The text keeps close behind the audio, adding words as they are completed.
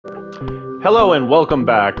Hello and welcome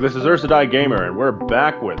back. This is Ursadai Gamer, and we're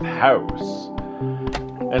back with House.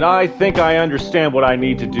 And I think I understand what I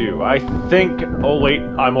need to do. I think... Oh wait,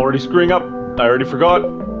 I'm already screwing up. I already forgot.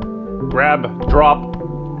 Grab,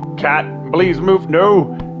 drop, cat, please move.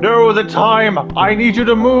 No, no, the time. I need you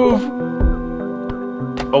to move.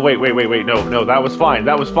 Oh wait, no, that was fine.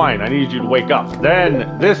 That was fine. I need you to wake up.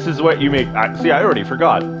 Then this is what you make. See, I already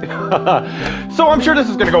forgot. So I'm sure this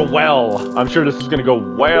is gonna go well. I'm sure this is gonna go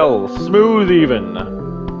well, smooth even.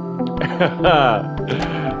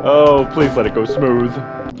 Oh, please let it go smooth.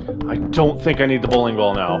 I don't think I need the bowling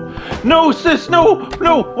ball now. No, sis, no,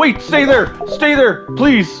 no, wait, stay there,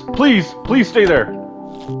 please, please, please stay there.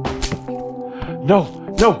 No,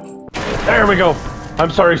 no, there we go.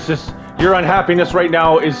 I'm sorry, sis. Your unhappiness right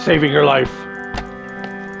now is saving your life.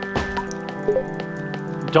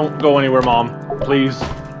 Don't go anywhere, Mom, please.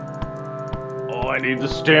 Oh, I need the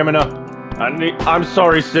stamina. I'm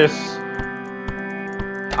sorry, sis.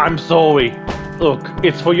 I'm sorry. Look,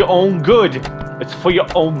 it's for your own good. It's for your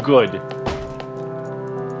own good.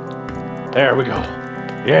 There we go.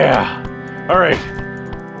 Yeah. All right.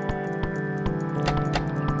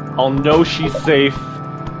 I'll know she's safe,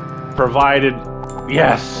 provided...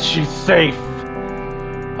 Yes, she's safe.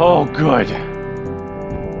 Oh, good.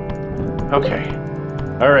 Okay.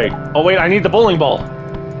 All right. Oh, wait, I need the bowling ball.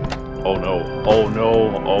 Oh, no. Oh,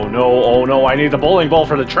 no. Oh, no. Oh, no. I need the bowling ball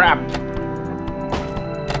for the trap.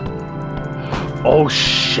 Oh,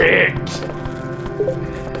 shit.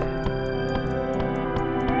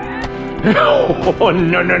 Oh,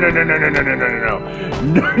 no, no, no, no, no, no, no, no, no, no.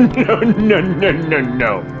 No, no, no, no, no,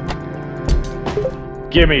 no.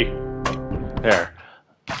 Gimme. There.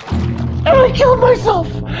 And I killed myself!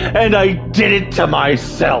 And I did it to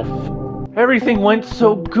myself! Everything went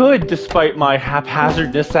so good despite my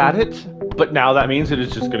haphazardness at it. But now that means it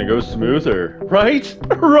is just gonna go smoother. Right?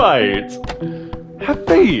 Right! Have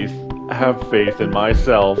faith. Have faith in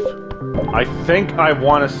myself. I think I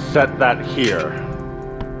want to set that here.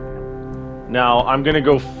 Now, I'm gonna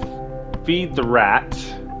go feed the rat.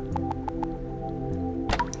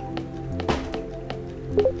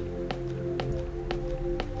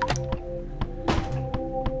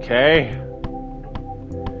 Okay.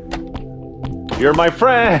 You're my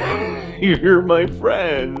friend. You're my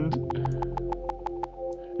friend.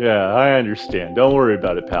 Yeah, I understand. Don't worry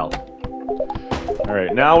about it, pal.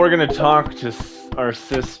 Alright, now we're gonna talk to our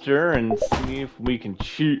sister and see if we can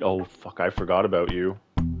cheat. Oh, fuck, I forgot about you.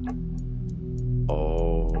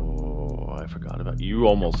 Oh, I forgot about you. You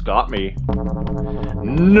almost got me.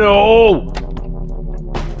 No!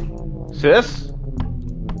 Sis?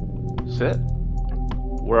 Sit?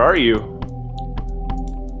 Where are you?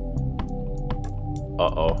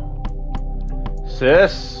 Uh-oh.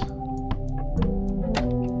 Sis?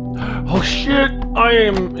 Oh shit!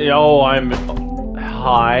 I'm...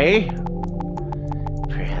 Hi?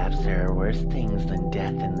 Perhaps there are worse things than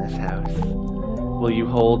death in this house. Will you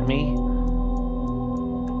hold me?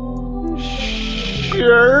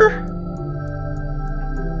 Sure?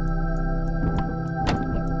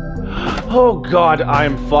 Oh god,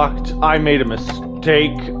 I'm fucked. I made a mistake.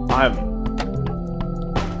 I've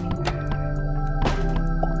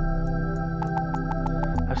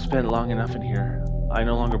spent long enough in here. I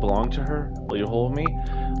no longer belong to her. Will you hold me?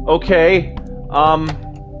 Okay. I'm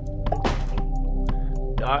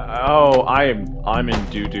in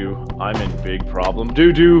doo-doo. I'm in big problem.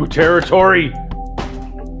 Doo-doo territory!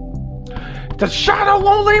 The shadow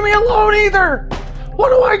won't leave me alone either! What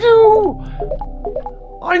do I do?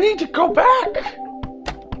 I need to go back!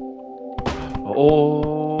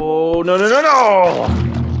 Oh, no, no, no,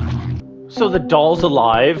 no! So the doll's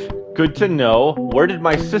alive. Good to know. Where did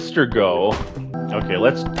my sister go? Okay,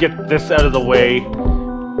 let's get this out of the way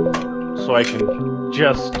so I can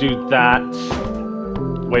just do that.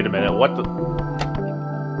 Wait a minute, what the...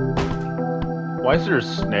 Why is there a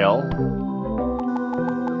snail?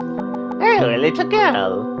 Oh, a little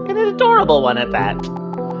girl. And an adorable one at that.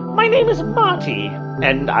 My name is Marty,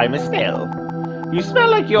 and I'm a snail. You smell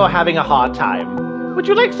like you're having a hard time. Would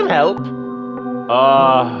you like some help?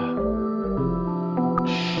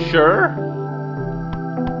 Sure.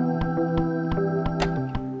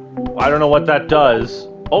 I don't know what that does.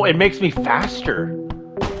 Oh, it makes me faster.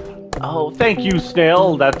 Oh, thank you,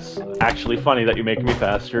 snail. That's actually funny that you make me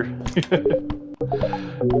faster.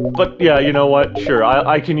 But yeah, you know what? Sure,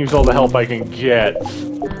 I can use all the help I can get.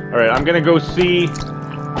 Alright, I'm gonna go see...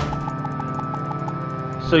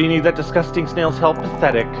 So you need that disgusting snail's help?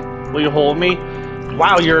 Pathetic. Will you hold me?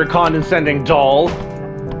 Wow, you're a condescending doll.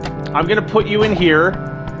 I'm gonna put you in here.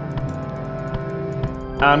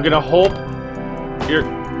 I'm gonna hope you're...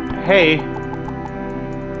 Hey.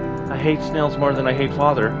 I hate snails more than I hate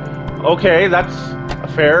father. Okay, that's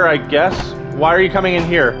fair, I guess. Why are you coming in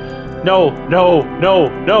here? No, no, no,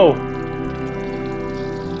 no!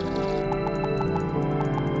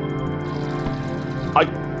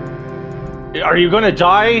 Are you gonna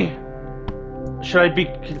die? Should I be...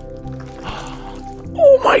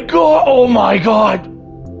 Oh my god! Oh my god!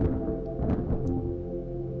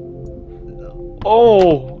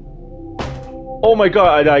 Oh! Oh my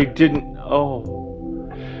god, I didn't... Oh.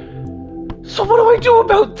 So what do I do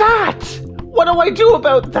about that? What do I do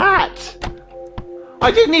about that?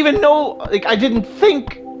 I didn't even know... Like, I didn't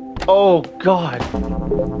think... Oh god.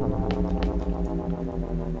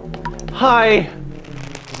 Hi.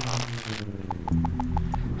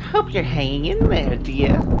 Hope you're hanging in there,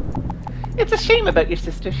 dear. It's a shame about your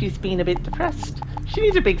sister. She's been a bit depressed. She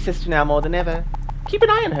needs a big sister now more than ever. Keep an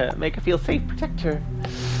eye on her. Make her feel safe. Protect her.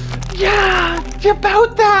 Yeah,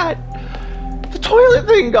 about that. The toilet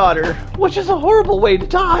thing got her, which is a horrible way to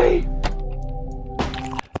die.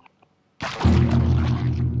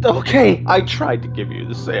 Okay, I tried to give you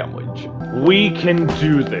the sandwich. We can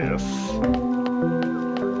do this.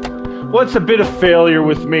 What's a bit of failure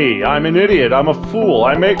with me? I'm an idiot. I'm a fool.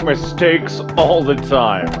 I make mistakes all the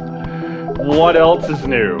time. What else is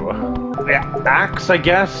new? Yeah, axe, I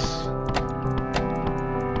guess?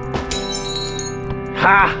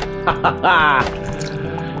 Ha! Ha ha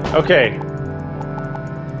ha! Okay.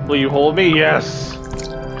 Will you hold me? Yes.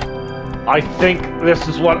 I think this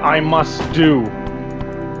is what I must do.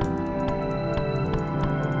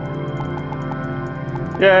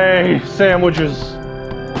 Yay! Sandwiches.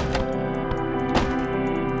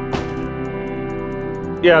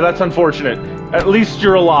 Yeah, that's unfortunate. At least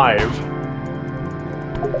you're alive.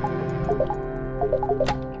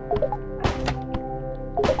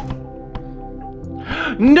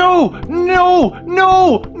 No! No!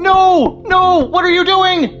 No! No! No! What are you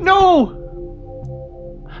doing? No!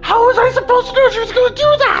 How was I supposed to know she was going to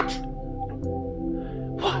do that?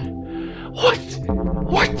 What?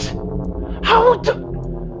 What? How do...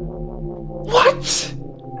 What?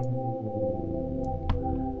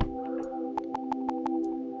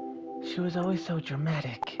 She was always so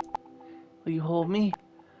dramatic. Will you hold me?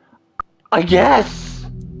 I guess.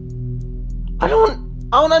 I don't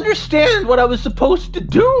understand what I was supposed to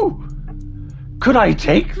do. Could I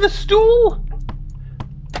take the stool?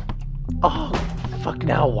 Oh, fuck,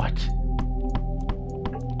 now what?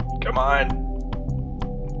 Come on.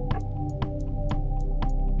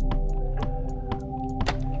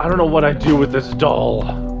 I don't know what I do with this doll.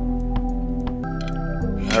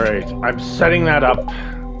 Alright, I'm setting that up.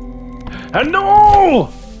 And no!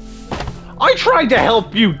 I tried to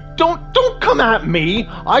help you. Don't come at me.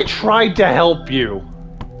 I tried to help you.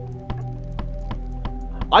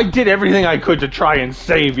 I did everything I could to try and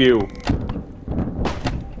save you.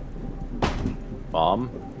 Mom?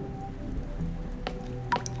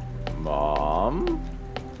 Mom?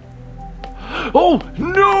 Oh,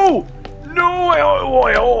 no! No!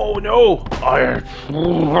 Oh, no!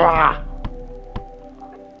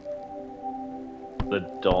 The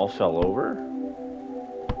doll fell over?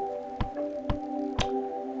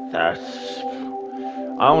 That's...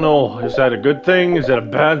 I don't know. Is that a good thing? Is that a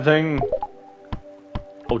bad thing?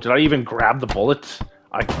 Oh, did I even grab the bullets?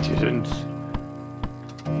 I didn't.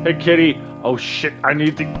 Hey, kitty. Oh, shit. I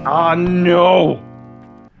need the... Ah, no!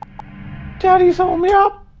 Daddy's holding me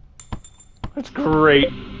up. That's great.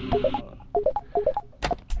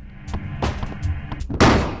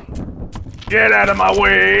 Get out of my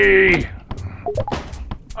way!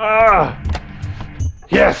 Ah!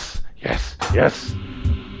 Yes! Yes! Yes!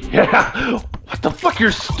 Yeah! What the fuck?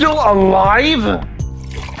 You're still alive?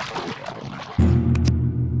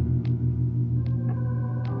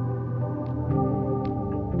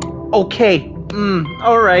 Okay.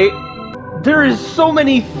 Alright. There is so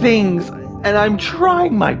many things, and I'm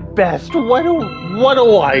trying my best. What do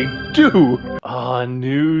I do? A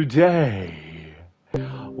new day.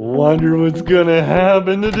 Wonder what's gonna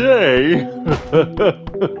happen today.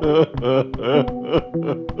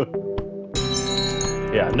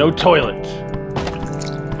 Yeah, no toilet.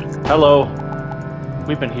 Hello.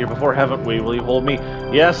 We've been here before, haven't we? Will you hold me?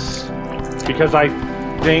 Yes, because I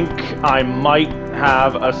think I might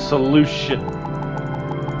have a solution.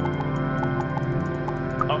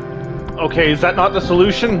 Okay, is that not the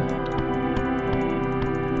solution?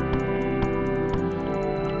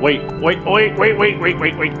 Wait.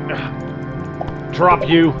 Drop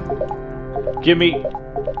you. Give me...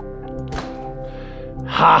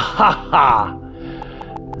 Ha ha ha!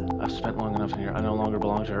 I've spent long enough in here. I no longer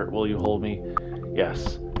belong to her. Will you hold me?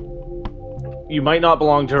 Yes. You might not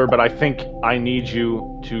belong to her, but I think I need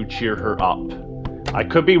you to cheer her up. I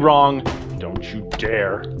could be wrong. Don't you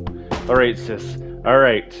dare. Alright, sis.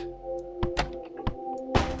 Alright.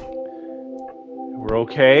 We're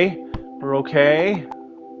okay? We're okay?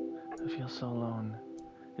 I feel so alone.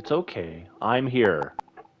 It's okay. I'm here.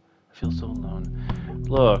 I feel so alone.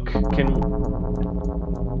 Look, can...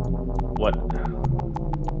 What?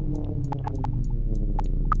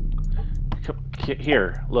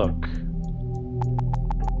 Here, look.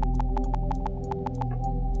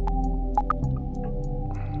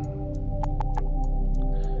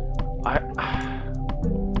 I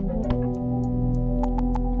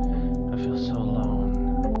feel so alone.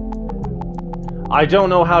 I don't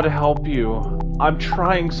know how to help you. I'm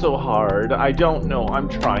trying so hard. I don't know. I'm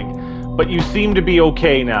trying. But you seem to be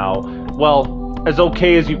okay now. Well, as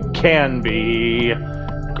okay as you can be.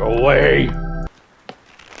 Go away.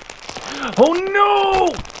 Oh no!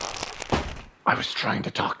 I was trying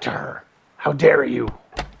to talk to her. How dare you?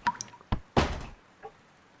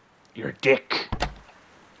 You're a dick.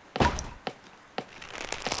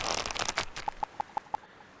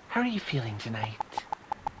 How are you feeling tonight?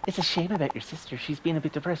 It's a shame about your sister. She's been a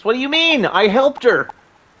bit depressed. What do you mean? I helped her.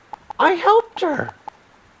 I helped her.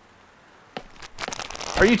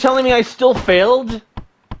 Are you telling me I still failed?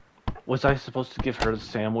 Was I supposed to give her a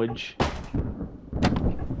sandwich?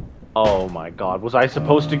 Oh my god, was I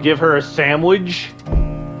supposed to give her a sandwich?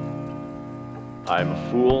 I'm a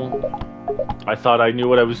fool. I thought I knew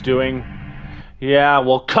what I was doing. Yeah,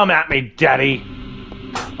 well, come at me, Daddy.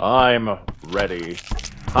 I'm ready.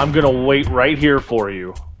 I'm gonna wait right here for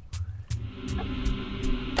you.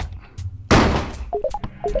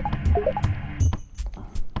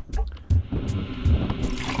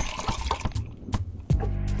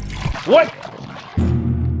 What?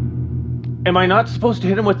 Am I not supposed to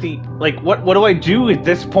hit him with the... Like, what do I do at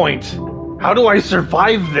this point? How do I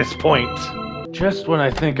survive this point? Just when I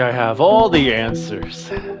think I have all the answers,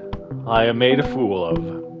 I am made a fool of.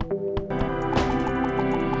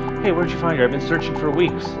 Hey, where'd you find her? I've been searching for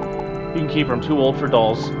weeks. You can keep her. I'm too old for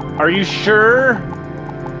dolls. Are you sure?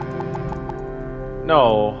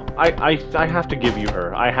 No, I have to give you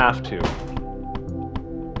her. I have to.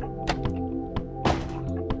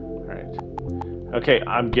 Alright. Okay,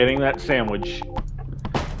 I'm getting that sandwich.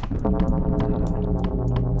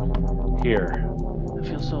 Here. I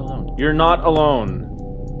feel so alone. You're not alone.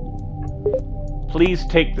 Please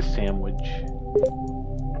take the sandwich.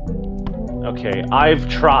 Okay, I've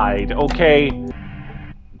tried, okay?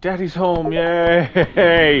 Daddy's home,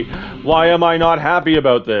 yay! Why am I not happy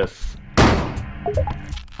about this?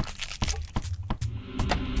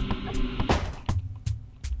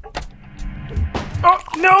 Oh,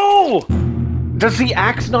 no! Does the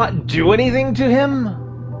axe not do anything to him?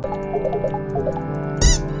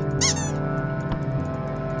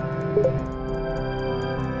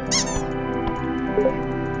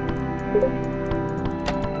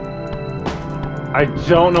 I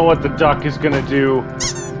don't know what the duck is gonna do,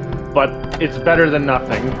 but it's better than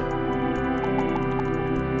nothing.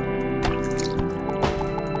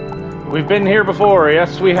 We've been here before,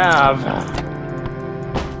 yes we have.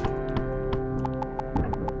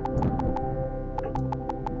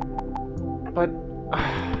 But...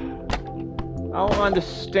 I don't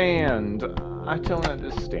understand. I don't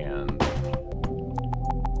understand.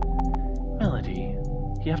 Melody,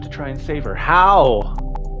 you have to try and save her. How?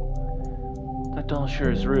 That doll sure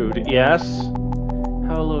is rude. Yes?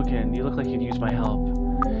 How, Logan? You look like you'd use my help.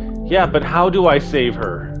 Yeah, but how do I save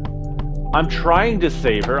her? I'm trying to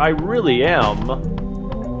save her. I really am.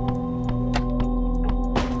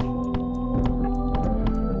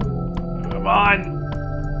 Come on.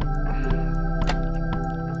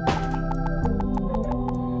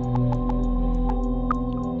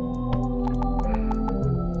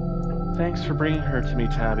 Thanks for bringing her to me,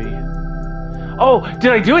 Tabby. Oh,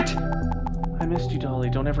 did I do it? I missed you, Dolly.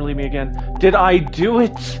 Don't ever leave me again. Did I do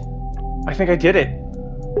it? I think I did it.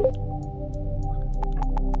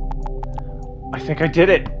 I think I did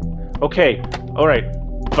it. Okay, alright.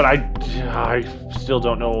 But I still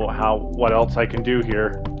don't know what else I can do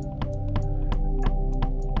here.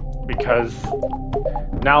 Because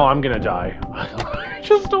now I'm gonna die. I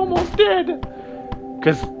just almost did.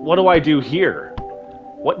 Because what do I do here?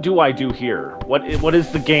 What do I do here? What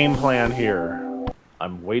is the game plan here?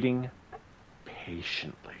 I'm waiting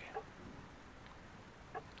patiently.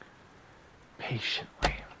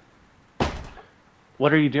 Patiently.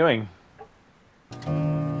 What are you doing?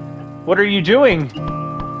 What are you doing?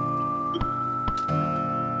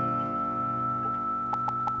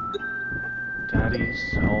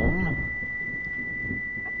 Daddy's home?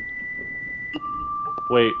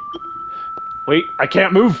 Wait. Wait, I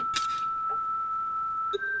can't move!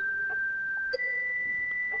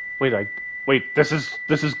 Wait, this is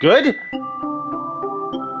good?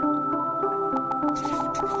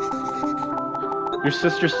 Your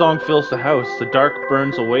sister's song fills the house. The dark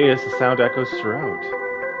burns away as the sound echoes throughout.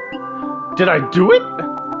 Did I do it?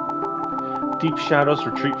 Deep shadows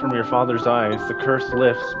retreat from your father's eyes. The curse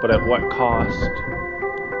lifts, but at what cost?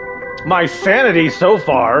 My sanity so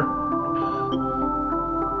far.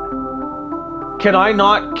 Can I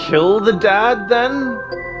not kill the dad then?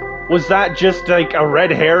 Was that just like a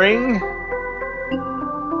red herring?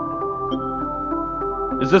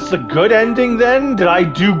 Is this a good ending then? Did I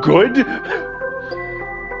do good?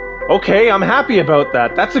 Okay, I'm happy about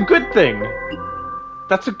that. That's a good thing.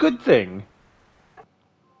 That's a good thing.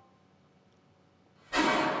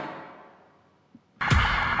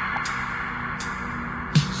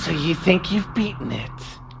 So you think you've beaten it?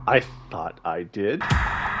 I thought I did.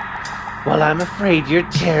 Well, I'm afraid you're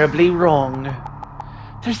terribly wrong.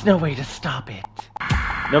 There's no way to stop it.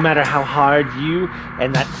 No matter how hard you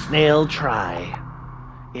and that snail try,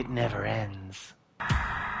 it never ends.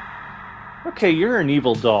 Okay, you're an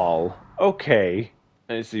evil doll. Okay.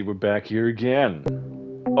 I see we're back here again.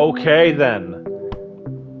 Okay, then.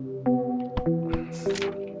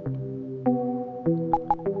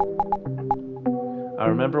 I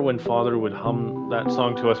remember when Father would hum that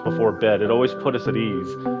song to us before bed. It always put us at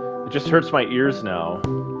ease. It just hurts my ears now.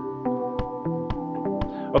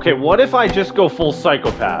 Okay, what if I just go full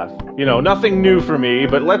psychopath? You know, nothing new for me,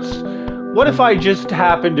 but what if I just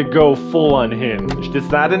happen to go full unhinged? Is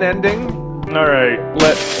that an ending? Alright,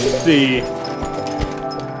 let's see.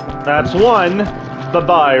 That's one.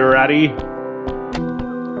 Bye-bye, ratty.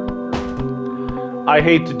 I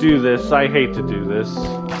hate to do this. I hate to do this.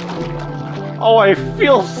 Oh, I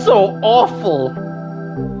feel so awful.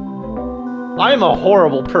 I'm a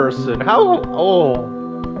horrible person. How? Oh.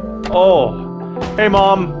 Oh. Hey,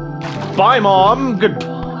 Mom. Bye, Mom.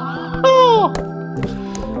 Goodbye. Oh.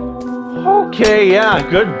 Okay, yeah.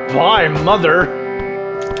 Goodbye, Mother.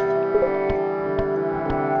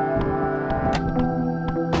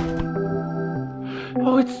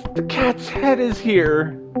 Oh, it's the cat's head is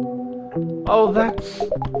here. Oh, that's...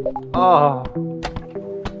 Oh.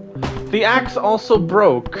 The axe also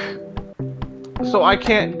broke. So I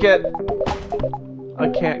can't get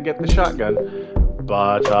the shotgun.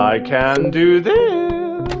 But I can do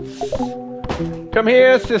this. Come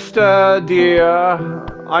here, sister, dear.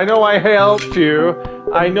 I know I helped you.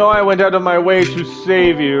 I know I went out of my way to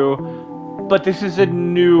save you. But this is a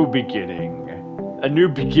new beginning. A new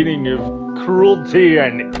beginning of cruelty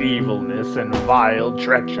and evilness and vile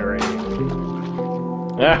treachery.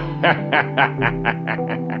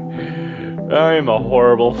 I'm a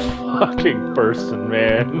horrible fucking person,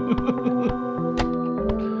 man.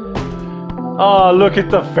 Oh, look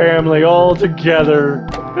at the family all together.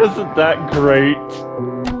 Isn't that great?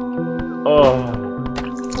 Oh.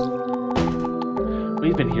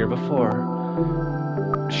 We've been here before.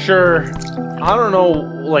 Sure. I don't know,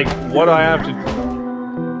 like, what I have to...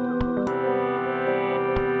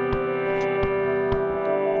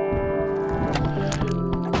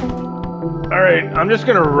 Alright, I'm just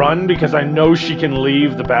gonna run because I know she can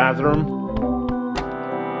leave the bathroom.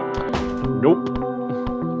 Nope.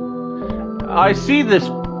 I see this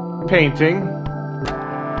painting.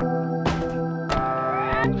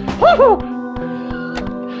 Woohoo!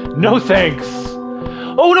 No thanks.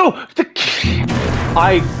 Oh no!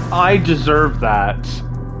 I deserve that.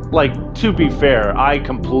 Like, to be fair, I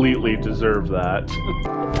completely deserve that.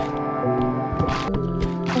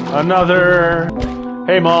 Another...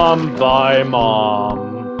 Hey, Mom. Bye,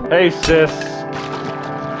 Mom. Hey, sis.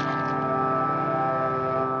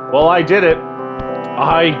 Well, I did it.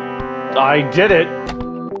 I did it.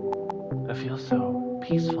 I feel so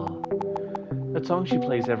peaceful. That song she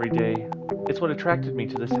plays every day. It's what attracted me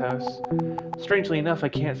to this house. Strangely enough, I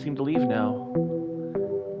can't seem to leave now.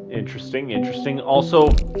 Interesting, interesting. Also,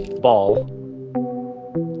 ball.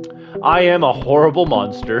 I am a horrible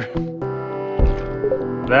monster.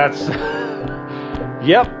 That's...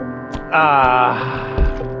 Yep.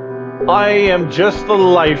 I am just the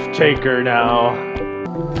life taker now.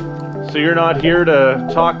 So you're not here to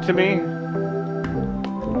talk to me?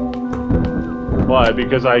 Why?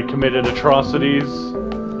 Because I committed atrocities?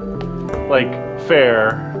 Like,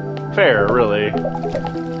 fair. Fair, really.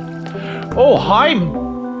 Oh, hi,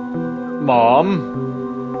 Mom.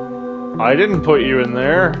 I didn't put you in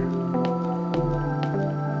there.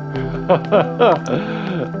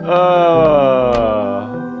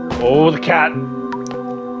 Oh, the cat.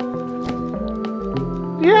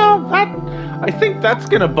 Yeah, I think that's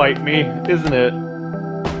gonna bite me, isn't it?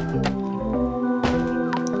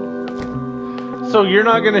 So you're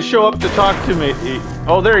not gonna show up to talk to me?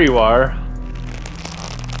 Oh, there you are.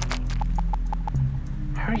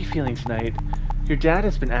 How are you feeling tonight? Your dad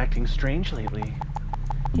has been acting strange lately.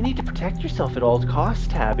 You need to protect yourself at all costs,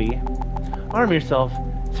 Tabby. Arm yourself.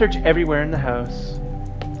 Search everywhere in the house.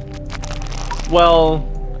 Well,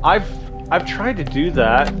 I've tried to do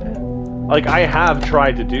that. Like, I have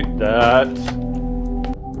tried to do that.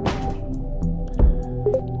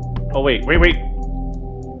 Oh, wait.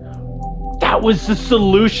 That was the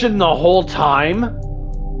solution the whole time?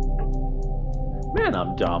 Man,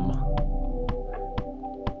 I'm dumb.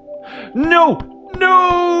 No!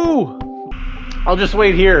 I'll just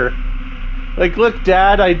wait here. Like, look,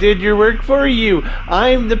 Dad, I did your work for you.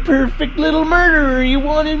 I'm the perfect little murderer you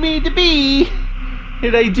wanted me to be.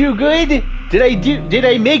 Did I do good? Did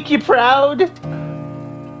I make you proud?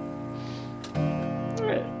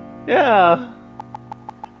 Yeah.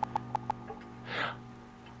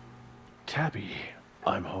 Tabby,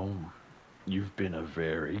 I'm home. You've been a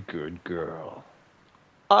very good girl.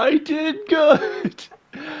 I did good.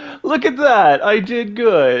 Look at that. I did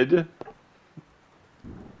good.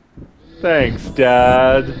 Thanks,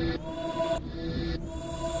 Dad.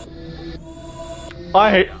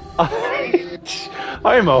 I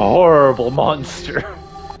am a horrible monster.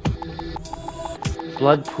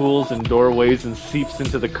 Blood pools in doorways and seeps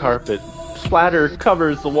into the carpet. Splatter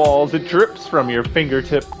covers the walls. It drips from your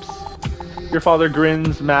fingertips. Your father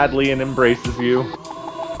grins madly and embraces you.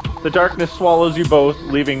 The darkness swallows you both,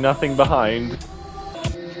 leaving nothing behind.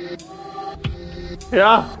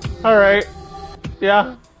 Yeah, alright.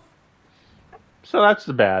 Yeah. So that's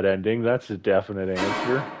the bad ending. That's a definite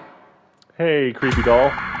answer. Hey, creepy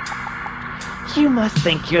doll. You must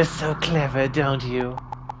think you're so clever, don't you?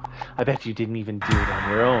 I bet you didn't even do it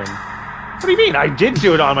on your own. What do you mean? I did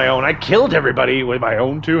do it on my own. I killed everybody with my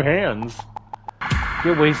own 2 hands.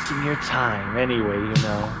 You're wasting your time anyway, you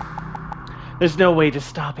know. There's no way to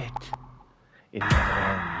stop it. It never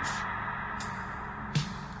ends.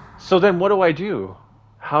 So then what do I do?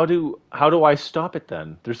 How do I stop it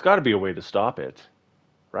then? There's got to be a way to stop it.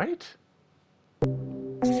 Right?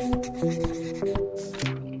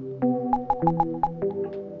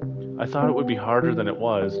 I thought it would be harder than it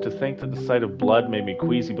was. To think that the sight of blood made me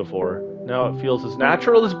queasy before. Now it feels as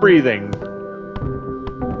natural as breathing.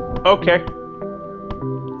 Okay.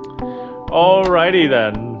 Alrighty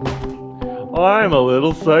then. I'm a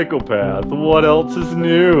little psychopath. What else is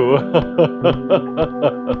new?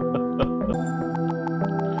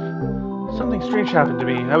 Something strange happened to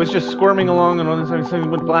me. I was just squirming along and all of a sudden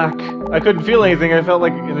something went black. I couldn't feel anything. I felt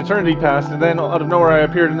like an eternity passed, and then out of nowhere I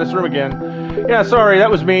appeared in this room again. Yeah, sorry,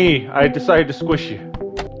 that was me. I decided to squish you.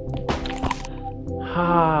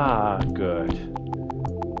 Ah, good.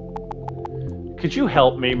 Could you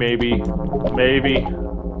help me, maybe? Maybe.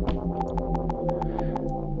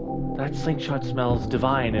 That slingshot smells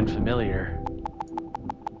divine and familiar.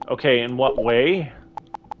 Okay, in what way?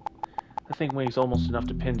 The thing weighs almost enough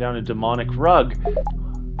to pin down a demonic rug.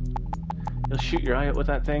 You'll shoot your eye out with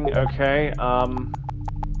that thing? Okay, Are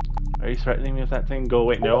you threatening me with that thing? Go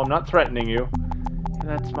away. No, I'm not threatening you.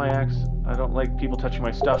 That's my axe. I don't like people touching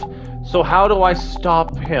my stuff. So how do I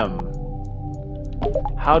stop him?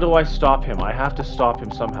 How do I stop him? I have to stop him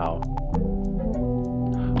somehow.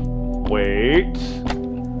 Wait.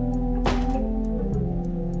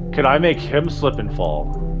 Can I make him slip and fall?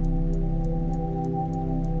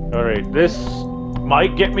 Alright, this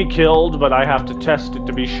might get me killed, but I have to test it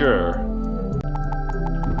to be sure.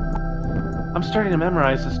 I'm starting to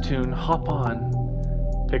memorize this tune. Hop on.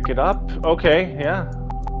 Pick it up. Okay, yeah.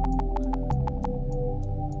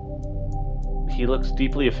 He looks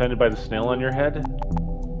deeply offended by the snail on your head.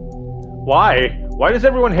 Why? Why does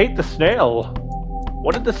everyone hate the snail?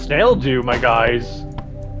 What did the snail do, my guys?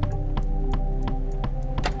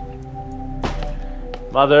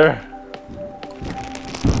 Mother.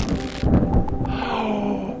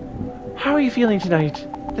 How are you feeling tonight?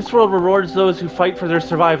 This world rewards those who fight for their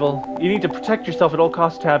survival. You need to protect yourself at all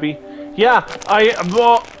costs, Tabby. Yeah,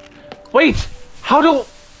 wait! How do...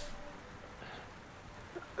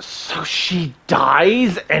 So she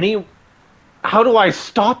dies How do I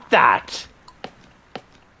stop that?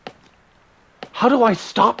 How do I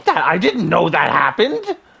stop that? I didn't know that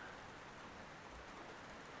happened!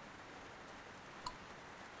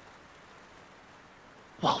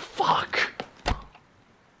 Well, fuck.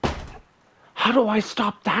 How do I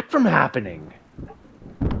stop that from happening?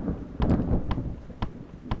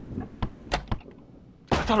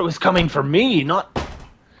 I thought it was coming for me, not...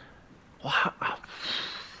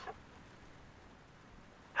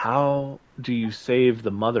 How do you save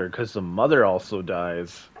the mother? Because the mother also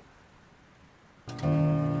dies.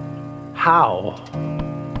 How?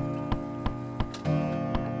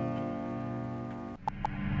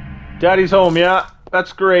 Daddy's home, yeah?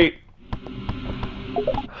 That's great.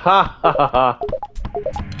 Ha ha ha ha.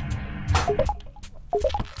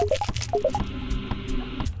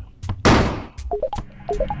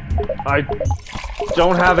 I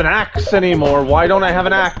don't have an axe anymore. Why don't I have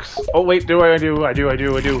an axe? Oh wait, I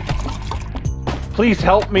do. Please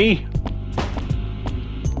help me.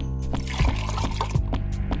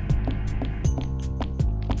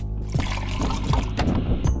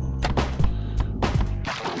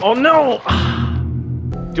 Oh no!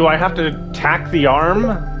 Do I have to tack the arm?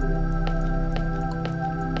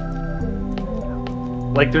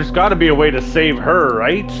 Like, there's gotta be a way to save her,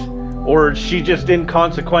 right? Or is she just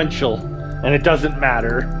inconsequential, and it doesn't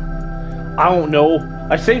matter? I don't know.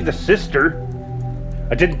 I saved the sister.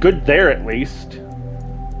 I did good there, at least.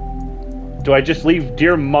 Do I just leave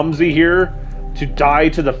dear Mumsy here to die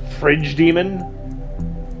to the fridge demon?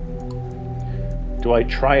 Do I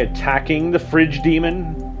try attacking the fridge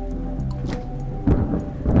demon?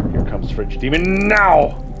 Here comes fridge demon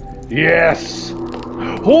now! Yes!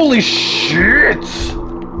 Holy shit!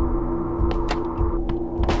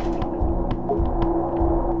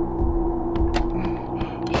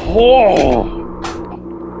 Oh!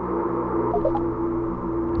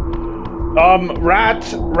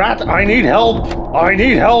 Rat, I need help! I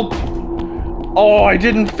need help! Oh, I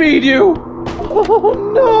didn't feed you! Oh,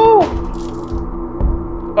 no!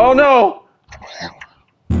 Oh, no!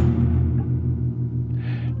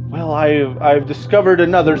 Well, I've discovered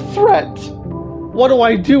another threat. What do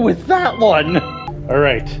I do with that one?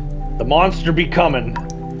 Alright, the monster be coming,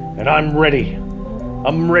 and I'm ready.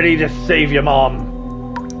 I'm ready to save you, Mom.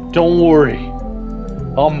 Don't worry.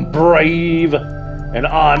 I'm brave, and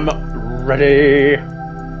I'm ready.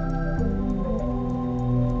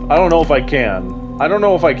 I don't know if I can. I don't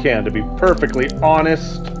know if I can, to be perfectly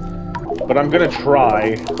honest, but I'm gonna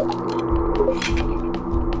try.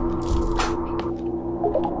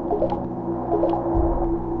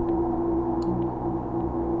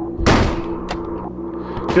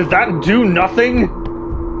 Did that do nothing?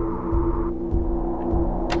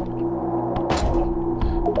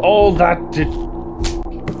 Oh, that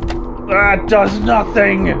does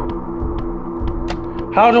nothing!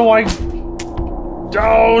 How do I...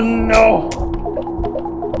 Oh, no!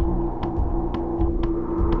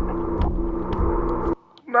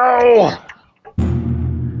 No!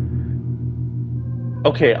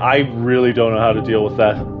 Okay, I really don't know how to deal with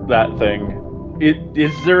that thing.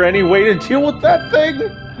 Is there any way to deal with that thing?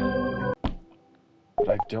 But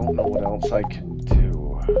I don't know what else I can do.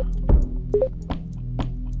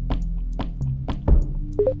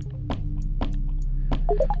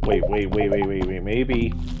 Wait,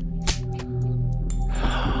 maybe...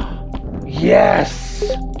 Yes!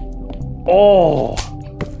 Oh!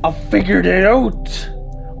 I figured it out!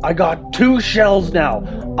 I got 2 shells now!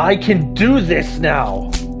 I can do this now!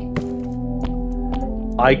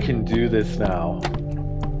 I can do this now.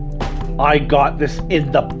 I got this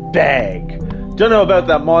in the bag! Don't know about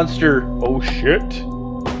that monster... Oh shit!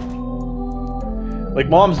 Like,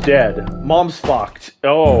 Mom's dead. Mom's fucked.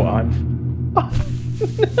 Oh, I'm... No!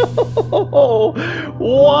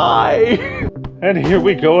 Why? And here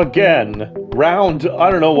we go again. Round, I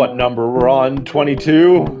don't know what number we're on,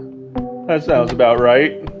 22? That sounds about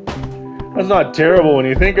right. That's not terrible when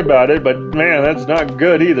you think about it, but man, that's not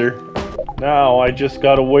good either. Now I just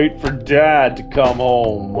gotta wait for Dad to come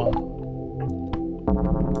home.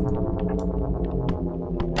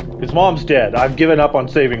 Because Mom's dead. I've given up on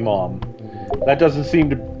saving Mom. That doesn't seem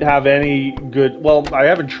to have any good... Well, I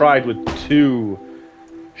haven't tried with 2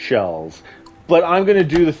 shells. But I'm gonna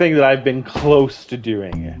do the thing that I've been close to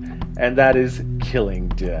doing. And that is killing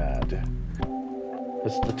Dad.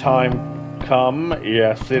 Has the time come?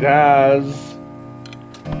 Yes, it has.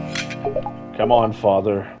 Come on,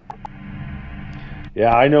 Father.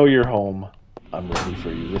 Yeah, I know you're home. I'm ready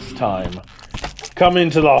for you this time. Come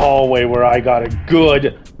into the hallway where I got a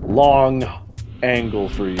good, long angle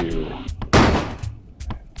for you.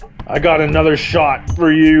 I got another shot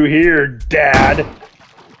for you here, Dad.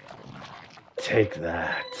 Take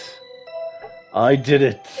that. I did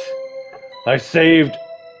it. I saved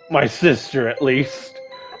my sister, at least.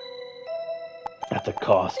 At the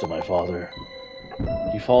cost of my father.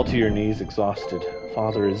 You fall to your knees exhausted.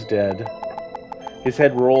 Father is dead. His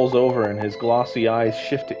head rolls over and his glossy eyes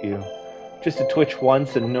shift at you. Just a twitch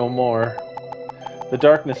once and no more. The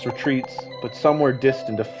darkness retreats, but somewhere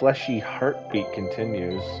distant a fleshy heartbeat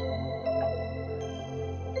continues.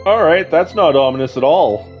 Alright, that's not ominous at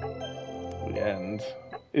all. The end.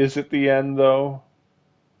 Is it the end, though?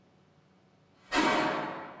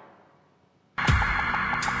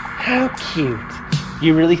 How cute.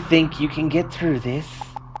 You really think you can get through this?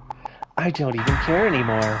 I don't even care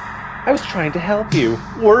anymore. I was trying to help you.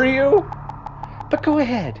 Were you? But go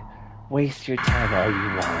ahead. Waste your time all you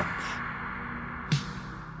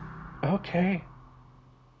want. Okay.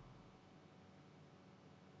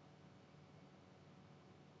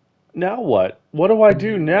 Now what? What do I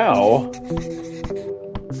do now?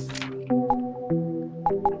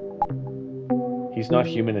 He's not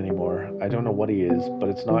human anymore. I don't know what he is, but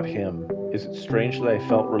it's not him. Is it strange that I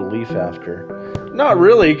felt relief after? Not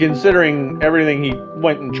really, considering everything he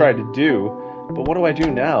went and tried to do. But what do I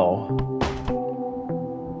do now?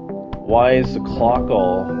 Why is the clock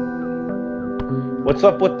all... What's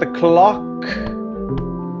up with the clock?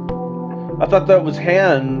 I thought that was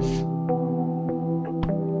hands.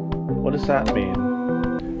 What does that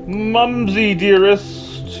mean? Mumsy,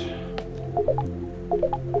 dearest.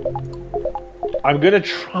 I'm gonna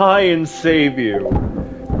try and save you.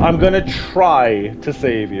 I'm gonna try to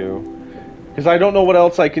save you. Because I don't know what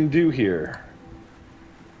else I can do here.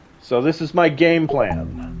 So this is my game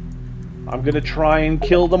plan. I'm gonna try and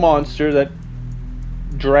kill the monster that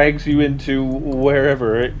drags you into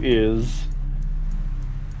wherever it is.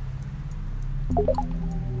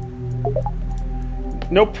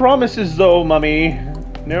 No promises though, Mummy.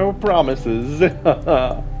 No promises.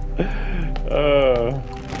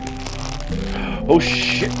 Oh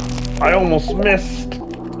shit, I almost missed.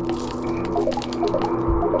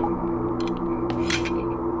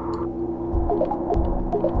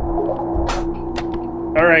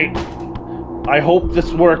 Alright. I hope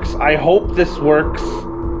this works. I hope this works.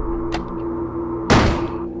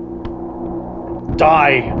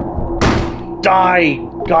 Die. Die.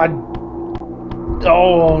 God.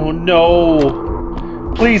 Oh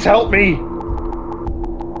no. Please help me.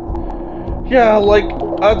 Yeah, like,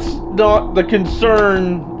 that's not the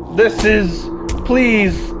concern. This is...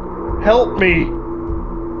 Please, help me.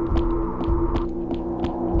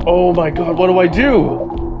 Oh my god, what do I do?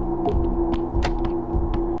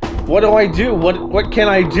 What do I do? What can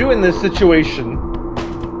I do in this situation?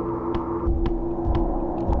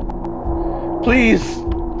 Please,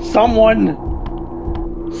 someone.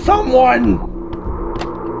 Someone.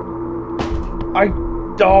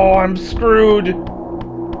 Oh, I'm screwed.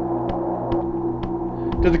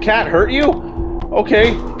 Did the cat hurt you?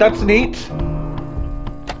 Okay, that's neat.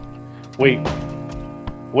 Wait.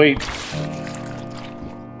 Wait.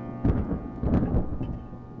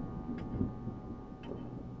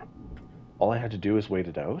 All I had to do is wait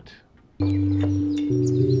it out?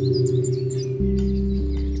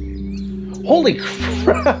 Holy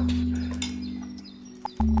crap!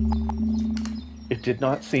 It did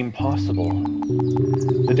not seem possible.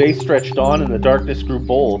 The day stretched on and the darkness grew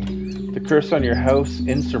bold. The curse on your house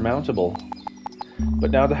insurmountable.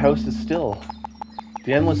 But now the house is still.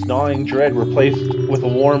 The endless gnawing dread replaced with a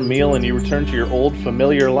warm meal and you return to your old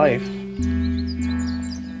familiar life.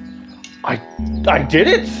 I did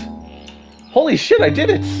it! Holy shit, I did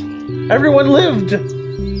it! Everyone lived!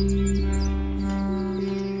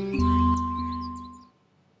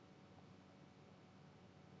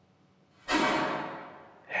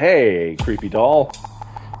 Hey, creepy doll.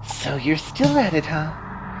 So you're still at it, huh?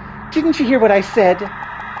 Didn't you hear what I said?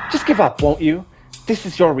 Just give up, won't you? This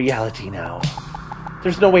is your reality now.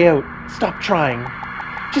 There's no way out. Stop trying.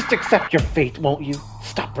 Just accept your fate, won't you?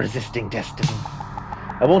 Stop resisting destiny.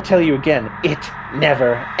 I won't tell you again. It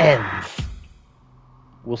never ends.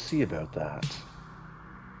 We'll see about that.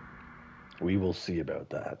 We will see about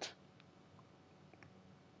that.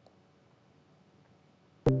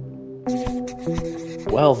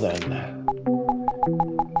 Well then.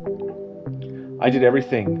 I did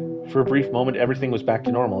everything. For a brief moment, everything was back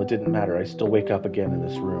to normal. It didn't matter. I still wake up again in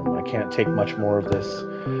this room. I can't take much more of this.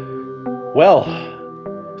 Well,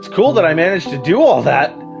 it's cool that I managed to do all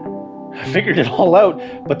that. I figured it all out,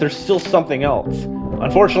 but there's still something else.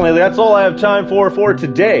 Unfortunately, that's all I have time for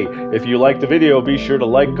today. If you liked the video, be sure to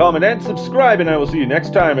like, comment, and subscribe, and I will see you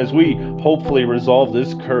next time as we hopefully resolve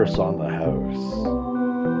this curse on the house.